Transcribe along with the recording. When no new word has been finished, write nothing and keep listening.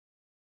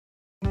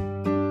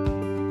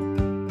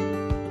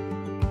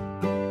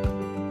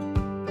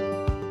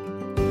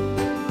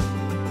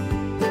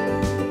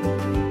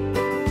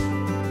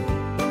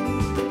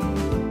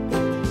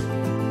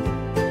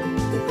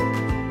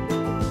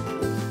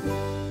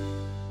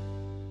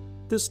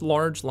This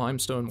large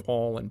limestone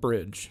wall and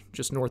bridge,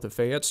 just north of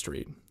Fayette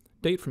Street,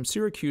 date from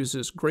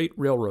Syracuse's Great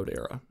Railroad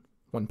era,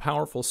 when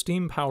powerful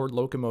steam-powered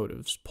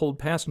locomotives pulled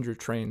passenger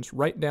trains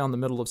right down the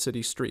middle of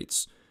city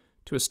streets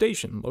to a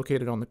station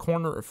located on the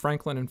corner of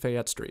Franklin and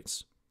Fayette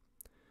Streets.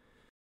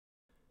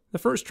 The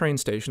first train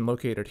station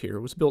located here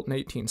was built in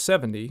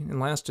 1870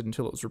 and lasted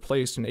until it was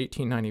replaced in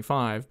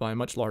 1895 by a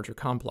much larger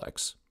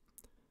complex.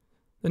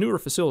 The newer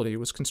facility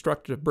was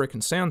constructed of brick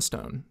and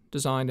sandstone,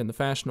 designed in the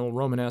fashionable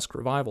Romanesque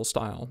Revival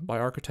style by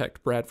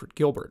architect Bradford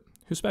Gilbert,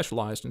 who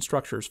specialized in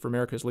structures for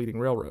America's leading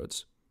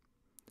railroads.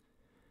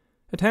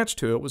 Attached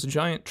to it was a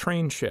giant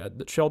train shed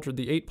that sheltered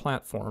the 8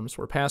 platforms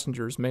where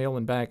passengers, mail,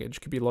 and baggage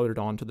could be loaded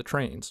onto the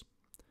trains.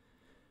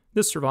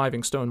 This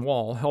surviving stone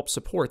wall helped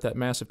support that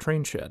massive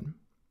train shed.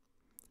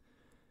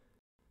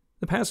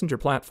 The passenger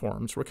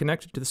platforms were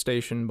connected to the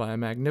station by a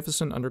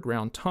magnificent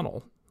underground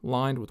tunnel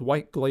lined with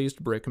white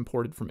glazed brick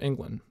imported from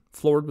England,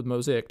 floored with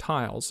mosaic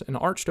tiles, and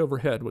arched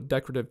overhead with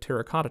decorative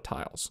terracotta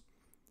tiles.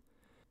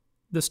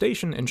 The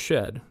station and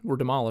shed were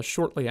demolished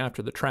shortly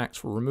after the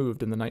tracks were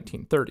removed in the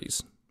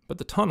 1930s, but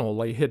the tunnel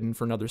lay hidden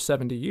for another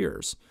 70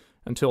 years,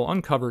 until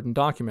uncovered and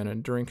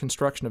documented during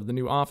construction of the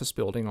new office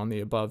building on the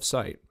above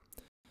site.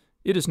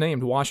 It is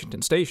named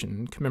Washington Station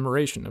in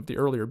commemoration of the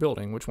earlier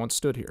building which once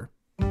stood here.